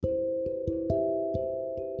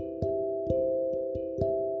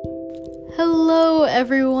Hello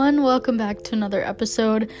everyone, welcome back to another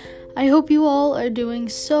episode. I hope you all are doing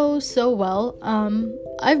so well.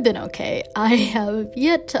 I've been okay. I have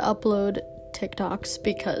yet to upload TikToks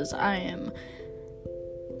because I am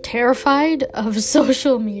terrified of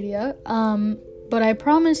social media. But I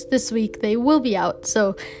promise this week they will be out,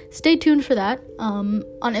 so stay tuned for that. On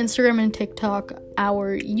Instagram and TikTok,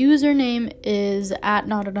 our username is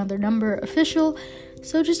 @notanother_number_official,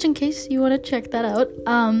 so just in case you want to check that out.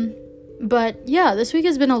 But yeah, this week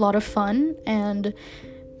has been a lot of fun and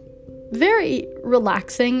very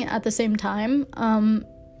relaxing at the same time.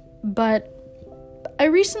 But I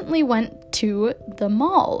recently went to the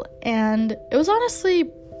mall, and it was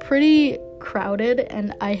honestly pretty crowded,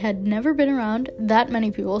 and I had never been around that many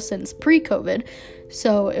people since pre-COVID,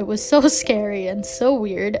 so it was so scary and so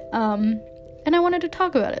weird, and I wanted to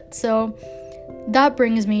talk about it. So that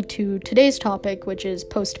brings me to today's topic, which is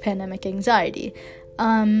post-pandemic anxiety.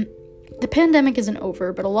 The pandemic isn't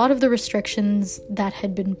over, but a lot of the restrictions that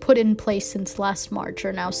had been put in place since last March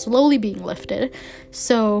are now slowly being lifted.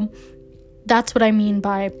 So that's what I mean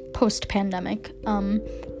by post-pandemic.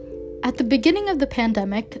 At the beginning of the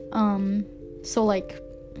pandemic, so like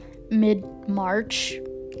mid-March,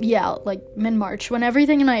 when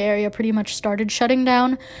everything in my area pretty much started shutting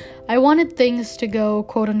down, I wanted things to go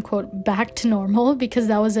quote-unquote back to normal because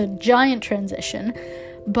that was a giant transition.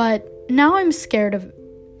 But now I'm scared of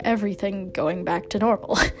everything going back to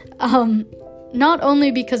normal. Not only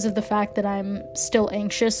because of the fact that I'm still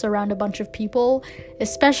anxious around a bunch of people,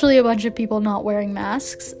 especially a bunch of people not wearing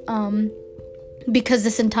masks, because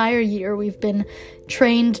this entire year we've been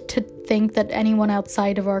trained to think that anyone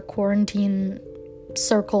outside of our quarantine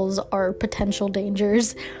circles are potential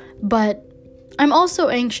dangers, but I'm also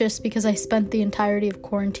anxious because I spent the entirety of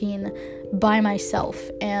quarantine by myself,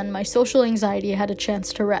 and my social anxiety had a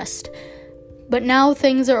chance to rest. But now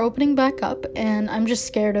things are opening back up, and I'm just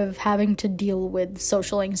scared of having to deal with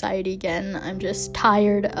social anxiety again. I'm just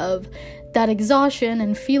tired of that exhaustion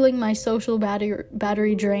and feeling my social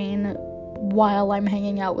battery drain while I'm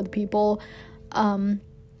hanging out with people.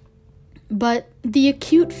 But the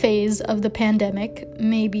acute phase of the pandemic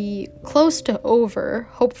may be close to over,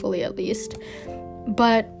 hopefully at least,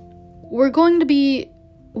 but we're going to be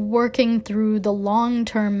working through the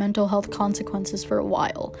long-term mental health consequences for a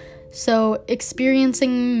while. So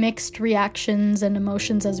experiencing mixed reactions and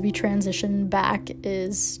emotions as we transition back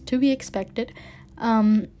is to be expected.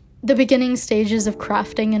 The beginning stages of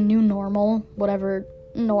crafting a new normal, whatever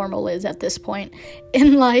normal is at this point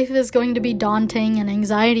in life, is going to be daunting and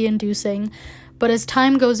anxiety-inducing. But as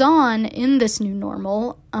time goes on in this new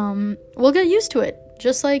normal, we'll get used to it.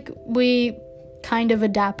 Just like we kind of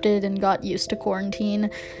adapted and got used to quarantine.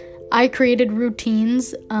 I created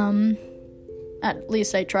routines, at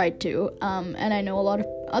least I tried to, and I know a lot of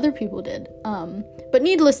other people did. But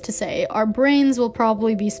needless to say, our brains will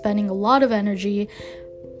probably be spending a lot of energy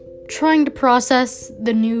trying to process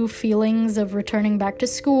the new feelings of returning back to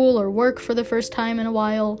school or work for the first time in a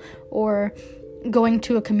while, or going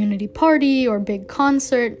to a community party or big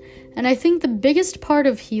concert. And I think the biggest part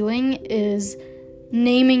of healing is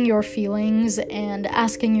naming your feelings and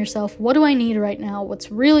asking yourself, what do I need right now? What's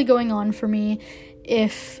really going on for me?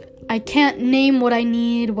 If I can't name what I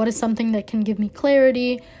need, what is something that can give me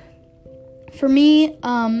clarity? For me,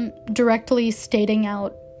 directly stating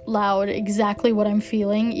out loud exactly what I'm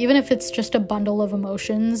feeling, even if it's just a bundle of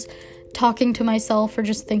emotions, talking to myself or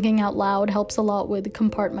just thinking out loud helps a lot with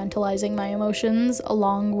compartmentalizing my emotions,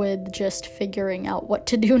 along with just figuring out what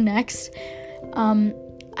to do next.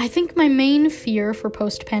 I think my main fear for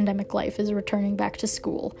post-pandemic life is returning back to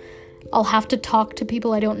school. I'll have to talk to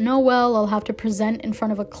people I don't know well, I'll have to present in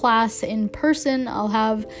front of a class in person, I'll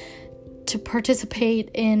have to participate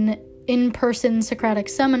in-person Socratic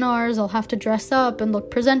seminars, I'll have to dress up and look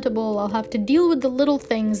presentable, I'll have to deal with the little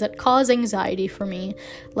things that cause anxiety for me,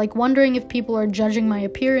 like wondering if people are judging my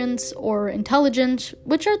appearance or intelligence,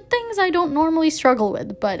 which are things I don't normally struggle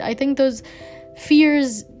with, but I think those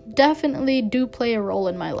fears definitely do play a role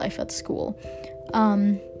in my life at school.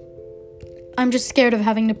 I'm just scared of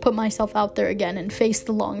having to put myself out there again and face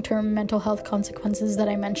the long-term mental health consequences that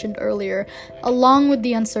I mentioned earlier, along with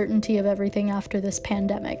the uncertainty of everything after this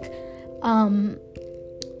pandemic.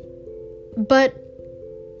 But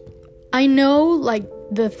I know, like,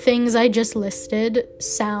 the things I just listed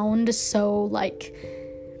sound so, like,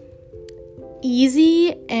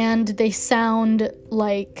 easy, and they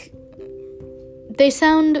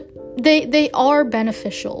are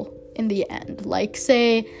beneficial in the end. Like,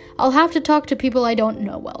 say, I'll have to talk to people I don't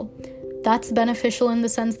know well. That's beneficial in the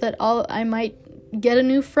sense that I might get a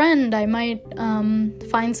new friend. I might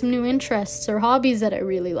find some new interests or hobbies that I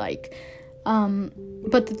really like.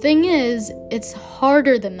 But the thing is, it's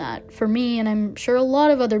harder than that for me, and I'm sure a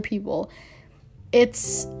lot of other people.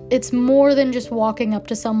 It's more than just walking up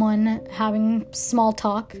to someone, having small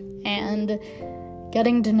talk, and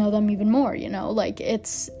getting to know them even more, Like,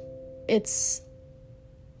 it's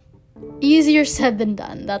easier said than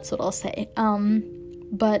done, that's what I'll say.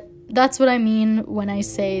 But that's what I mean when I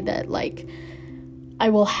say that, like, I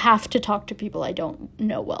will have to talk to people I don't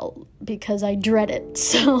know well, because I dread it.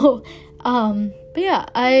 So, but yeah,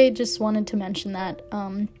 I just wanted to mention that.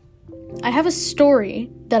 I have a story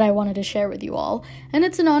that I wanted to share with you all, and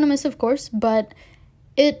it's anonymous, of course, but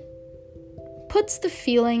it puts the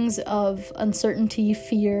feelings of uncertainty,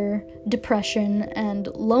 fear, depression, and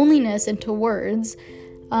loneliness into words.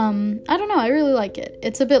 I don't know, I really like it.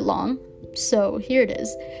 It's a bit long, so here it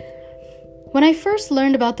is. When I first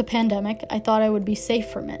learned about the pandemic, I thought I would be safe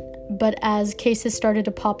from it, but as cases started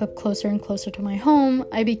to pop up closer and closer to my home,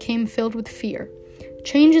 I became filled with fear.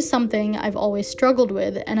 Change is something I've always struggled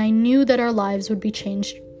with, and I knew that our lives would be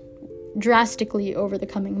changed drastically over the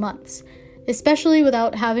coming months. Especially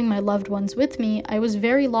without having my loved ones with me, I was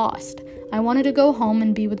very lost. I wanted to go home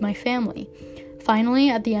and be with my family. Finally,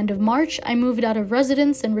 at the end of March, I moved out of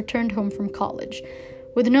residence and returned home from college.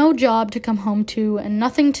 With no job to come home to and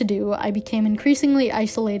nothing to do, I became increasingly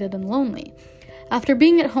isolated and lonely. After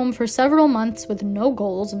being at home for several months with no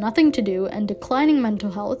goals, nothing to do, and declining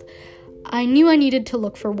mental health, I knew I needed to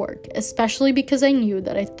look for work, especially because I knew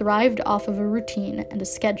that I thrived off of a routine and a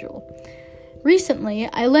schedule. Recently,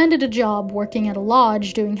 I landed a job working at a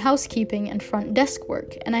lodge doing housekeeping and front desk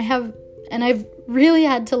work, and I've really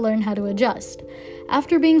had to learn how to adjust.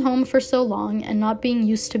 After being home for so long and not being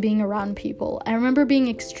used to being around people, I remember being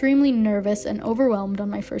extremely nervous and overwhelmed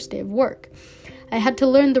on my first day of work. I had to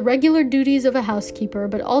learn the regular duties of a housekeeper,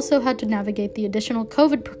 but also had to navigate the additional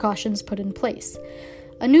COVID precautions put in place.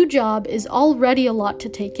 A new job is already a lot to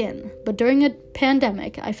take in, but during a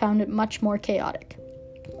pandemic, I found it much more chaotic.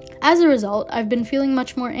 As a result, I've been feeling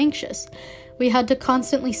much more anxious. We had to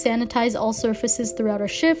constantly sanitize all surfaces throughout our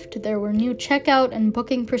shift, there were new checkout and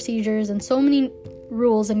booking procedures and so many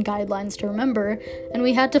rules and guidelines to remember, and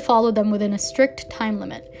we had to follow them within a strict time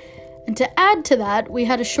limit. And to add to that, we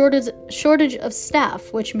had a shortage of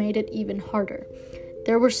staff, which made it even harder.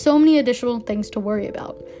 There were so many additional things to worry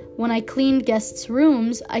about. When I cleaned guests'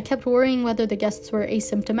 rooms, I kept worrying whether the guests were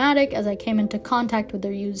asymptomatic as I came into contact with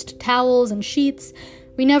their used towels and sheets.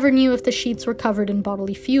 We never knew if the sheets were covered in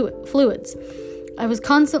bodily fluids. I was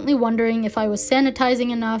constantly wondering if I was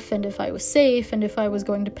sanitizing enough and if I was safe and if I was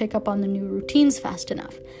going to pick up on the new routines fast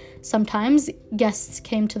enough. Sometimes guests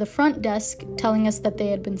came to the front desk telling us that they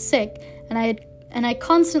had been sick, and I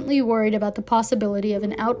constantly worried about the possibility of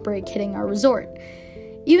an outbreak hitting our resort.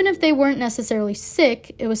 Even if they weren't necessarily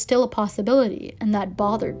sick, it was still a possibility, and that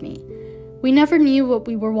bothered me. We never knew what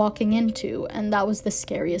we were walking into, and that was the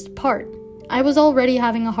scariest part. I was already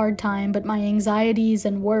having a hard time, but my anxieties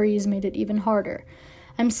and worries made it even harder.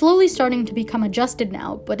 I'm slowly starting to become adjusted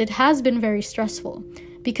now, but it has been very stressful.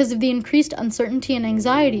 Because of the increased uncertainty and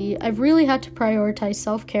anxiety, I've really had to prioritize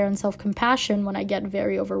self-care and self-compassion when I get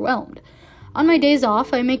very overwhelmed. On my days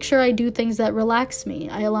off, I make sure I do things that relax me.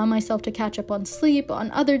 I allow myself to catch up on sleep.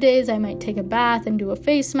 On other days, I might take a bath and do a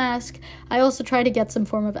face mask. I also try to get some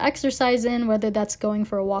form of exercise in, whether that's going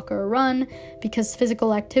for a walk or a run, because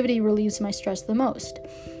physical activity relieves my stress the most.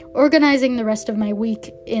 Organizing the rest of my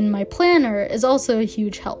week in my planner is also a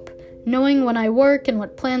huge help. Knowing when I work and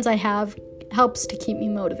what plans I have helps to keep me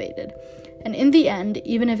motivated. And in the end,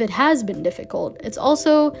 even if it has been difficult, it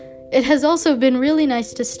has also been really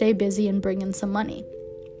nice to stay busy and bring in some money.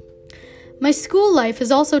 My school life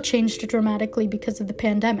has also changed dramatically because of the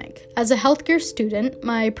pandemic. As a healthcare student,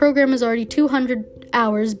 my program is already 200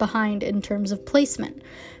 hours behind in terms of placement.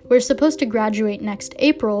 We're supposed to graduate next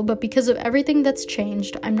April, but because of everything that's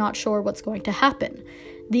changed, I'm not sure what's going to happen.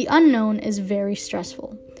 The unknown is very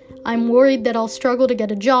stressful. I'm worried that I'll struggle to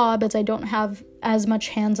get a job as I don't have as much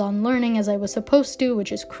hands-on learning as I was supposed to,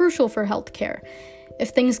 which is crucial for healthcare. If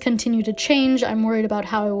things continue to change, I'm worried about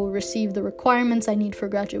how I will receive the requirements I need for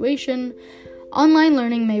graduation. Online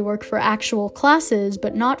learning may work for actual classes,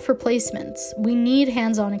 but not for placements. We need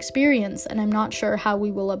hands-on experience, and I'm not sure how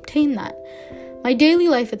we will obtain that. My daily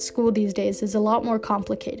life at school these days is a lot more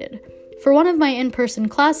complicated. For one of my in-person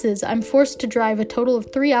classes, I'm forced to drive a total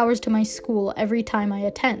of 3 hours to my school every time I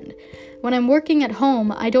attend. When I'm working at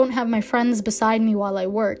home, I don't have my friends beside me while I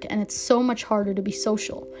work, and it's so much harder to be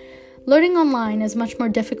social. Learning online is much more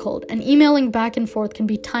difficult, and emailing back and forth can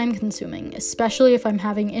be time-consuming, especially if I'm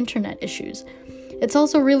having internet issues. It's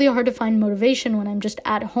also really hard to find motivation when I'm just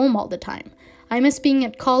at home all the time. I miss being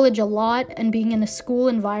at college a lot and being in a school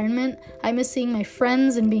environment. I miss seeing my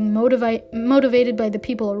friends and being motivated by the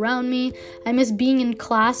people around me. I miss being in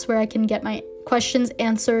class where I can get my questions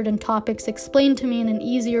answered and topics explained to me in an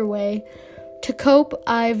easier way. To cope,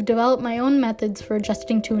 I've developed my own methods for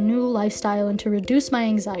adjusting to a new lifestyle and to reduce my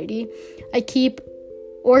anxiety. I keep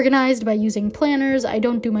organized by using planners. I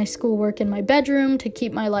don't do my schoolwork in my bedroom to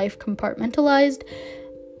keep my life compartmentalized.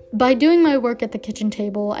 By doing my work at the kitchen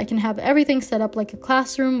table, I can have everything set up like a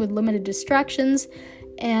classroom with limited distractions,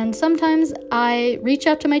 and sometimes I reach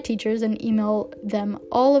out to my teachers and email them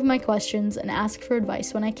all of my questions and ask for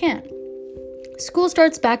advice when I can. School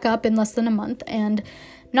starts back up in less than a month, and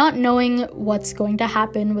not knowing what's going to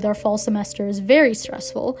happen with our fall semester is very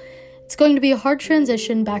stressful. It's going to be a hard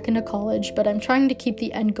transition back into college, but I'm trying to keep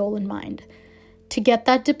the end goal in mind. To get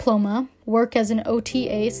that diploma, work as an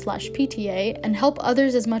OTA/PTA, and help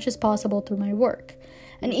others as much as possible through my work.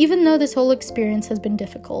 And even though this whole experience has been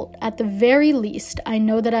difficult, at the very least, I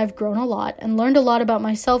know that I've grown a lot and learned a lot about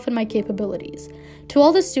myself and my capabilities. To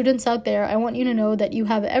all the students out there, I want you to know that you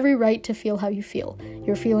have every right to feel how you feel.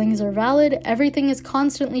 Your feelings are valid, everything is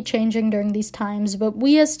constantly changing during these times, but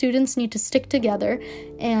we as students need to stick together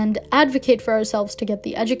and advocate for ourselves to get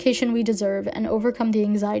the education we deserve and overcome the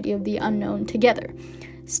anxiety of the unknown together.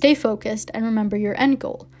 Stay focused and remember your end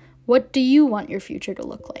goal. What do you want your future to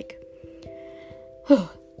look like?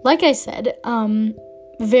 Like I said,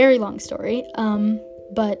 very long story,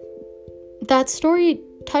 but that story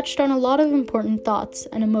touched on a lot of important thoughts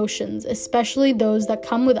and emotions, especially those that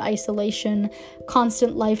come with isolation,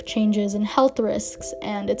 constant life changes, and health risks,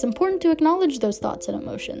 and it's important to acknowledge those thoughts and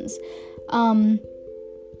emotions.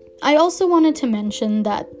 I also wanted to mention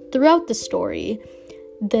that throughout the story,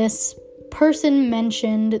 this person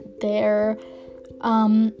mentioned their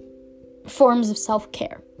forms of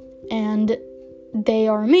self-care, and they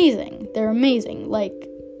are amazing. They're amazing, like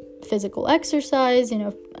physical exercise,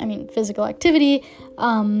 physical activity,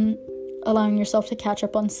 allowing yourself to catch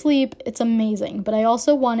up on sleep. It's amazing. But I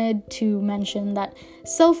also wanted to mention that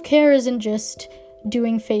self-care isn't just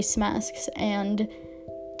doing face masks and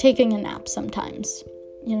taking a nap sometimes.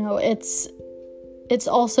 It's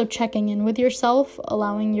also checking in with yourself,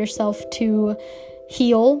 allowing yourself to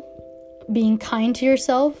heal, being kind to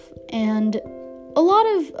yourself, and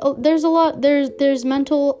there's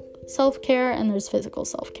mental self-care and there's physical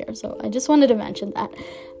self-care. So I just wanted to mention that.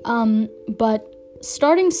 But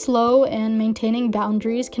starting slow and maintaining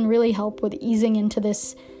boundaries can really help with easing into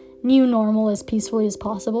this new normal as peacefully as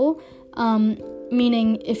possible.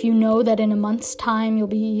 Meaning if you know that in a month's time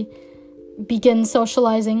you'll begin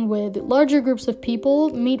socializing with larger groups of people,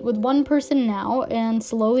 meet with one person now and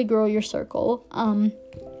slowly grow your circle.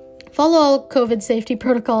 Follow all COVID safety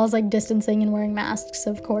protocols like distancing and wearing masks,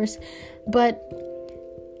 of course, but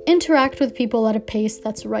interact with people at a pace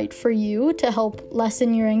that's right for you to help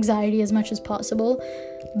lessen your anxiety as much as possible,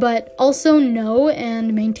 but also know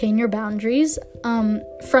and maintain your boundaries.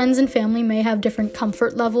 Friends and family may have different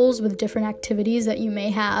comfort levels with different activities that you may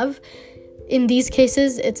have. In these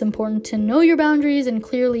cases, it's important to know your boundaries and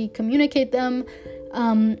clearly communicate them.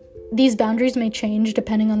 These boundaries may change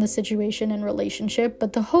depending on the situation and relationship,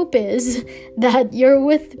 but the hope is that you're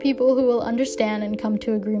with people who will understand and come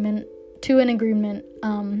to an agreement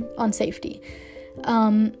on safety.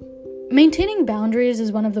 Maintaining boundaries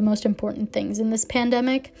is one of the most important things in this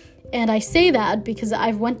pandemic, and I say that because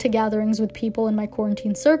I've went to gatherings with people in my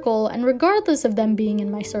quarantine circle, and regardless of them being in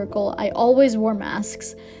my circle, I always wore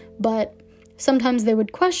masks, but sometimes they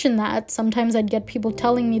would question that. Sometimes I'd get people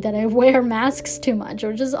telling me that I wear masks too much,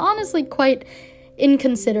 which is honestly quite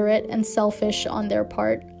inconsiderate and selfish on their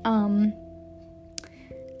part.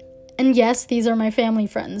 And yes, these are my family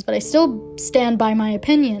friends, but I still stand by my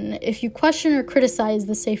opinion. If you question or criticize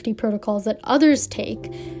the safety protocols that others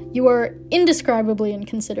take, you are indescribably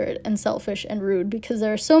inconsiderate and selfish and rude, because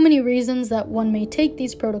there are so many reasons that one may take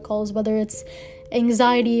these protocols, whether it's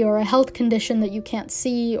anxiety or a health condition that you can't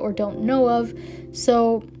see or don't know of.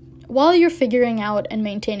 So while you're figuring out and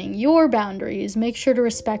maintaining your boundaries, make sure to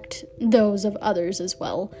respect those of others as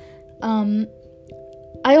well.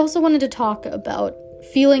 I also wanted to talk about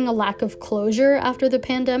feeling a lack of closure after the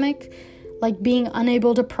pandemic, like being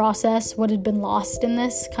unable to process what had been lost in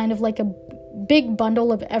this, kind of like a big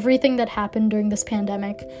bundle of everything that happened during this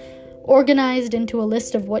pandemic, organized into a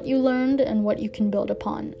list of what you learned and what you can build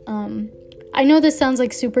upon. I know this sounds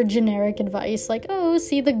like super generic advice, like, oh,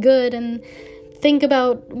 see the good and think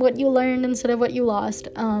about what you learned instead of what you lost.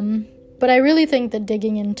 But I really think that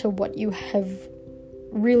digging into what you have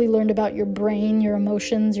really learned about your brain, your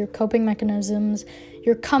emotions, your coping mechanisms,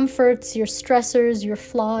 your comforts, your stressors, your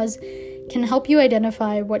flaws, can help you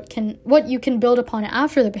identify what you can build upon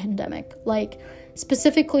after the pandemic. Like,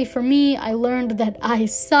 specifically for me, I learned that I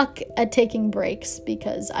suck at taking breaks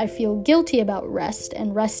because I feel guilty about rest,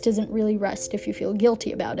 and rest isn't really rest if you feel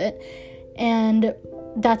guilty about it. And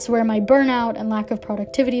that's where my burnout and lack of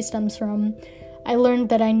productivity stems from. I learned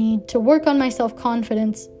that I need to work on my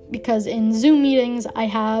self-confidence because in Zoom meetings, I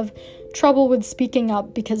have trouble with speaking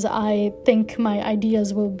up because I think my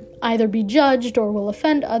ideas will either be judged or will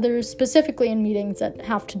offend others, specifically in meetings that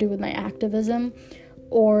have to do with my activism,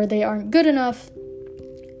 or they aren't good enough.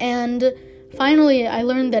 And finally, I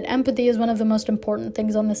learned that empathy is one of the most important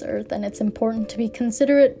things on this earth, and it's important to be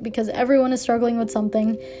considerate because everyone is struggling with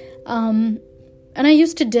something. And I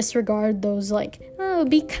used to disregard those,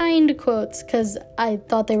 be kind quotes because I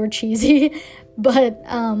thought they were cheesy. But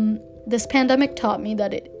this pandemic taught me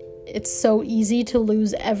that it's so easy to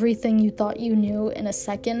lose everything you thought you knew in a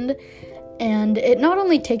second. And it not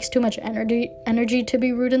only takes too much energy to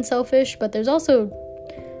be rude and selfish, but there's also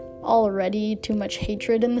already too much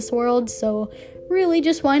hatred in this world. So really,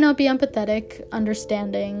 just why not be empathetic,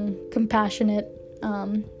 understanding, compassionate?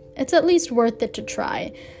 It's at least worth it to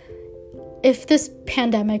try. If this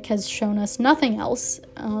pandemic has shown us nothing else,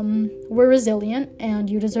 we're resilient, and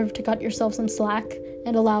you deserve to cut yourself some slack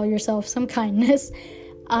and allow yourself some kindness.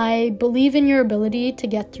 I believe in your ability to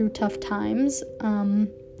get through tough times.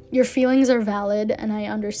 Your feelings are valid, and I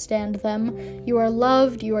understand them. You are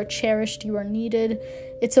loved, you are cherished, you are needed.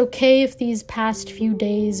 It's okay if these past few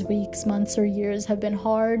days, weeks, months, or years have been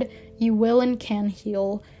hard. You will and can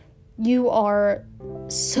heal. You are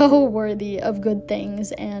so worthy of good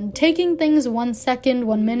things, and taking things 1 second,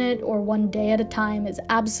 1 minute, or 1 day at a time is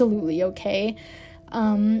absolutely okay.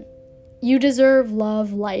 You deserve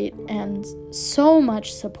love, light, and so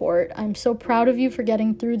much support. I'm so proud of you for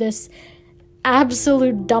getting through this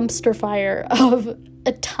absolute dumpster fire of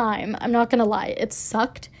a time. I'm not gonna lie, it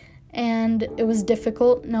sucked. And it was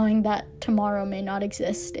difficult knowing that tomorrow may not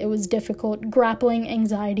exist. It was difficult grappling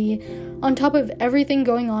anxiety on top of everything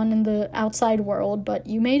going on in the outside world, but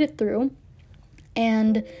you made it through,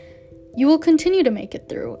 and you will continue to make it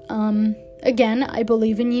through. Again, I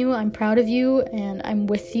believe in you, I'm proud of you, and I'm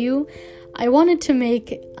with you. I've wanted to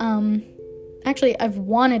make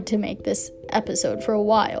this episode for a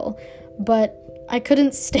while, but I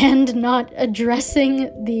couldn't stand not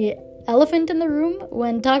addressing the elephant in the room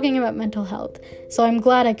when talking about mental health, so I'm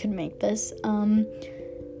glad I could make this.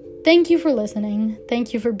 Thank you for listening.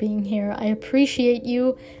 Thank you for being here. I appreciate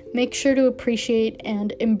you. Make sure to appreciate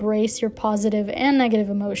and embrace your positive and negative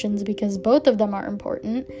emotions because both of them are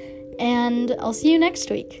important, and I'll see you next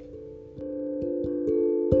week.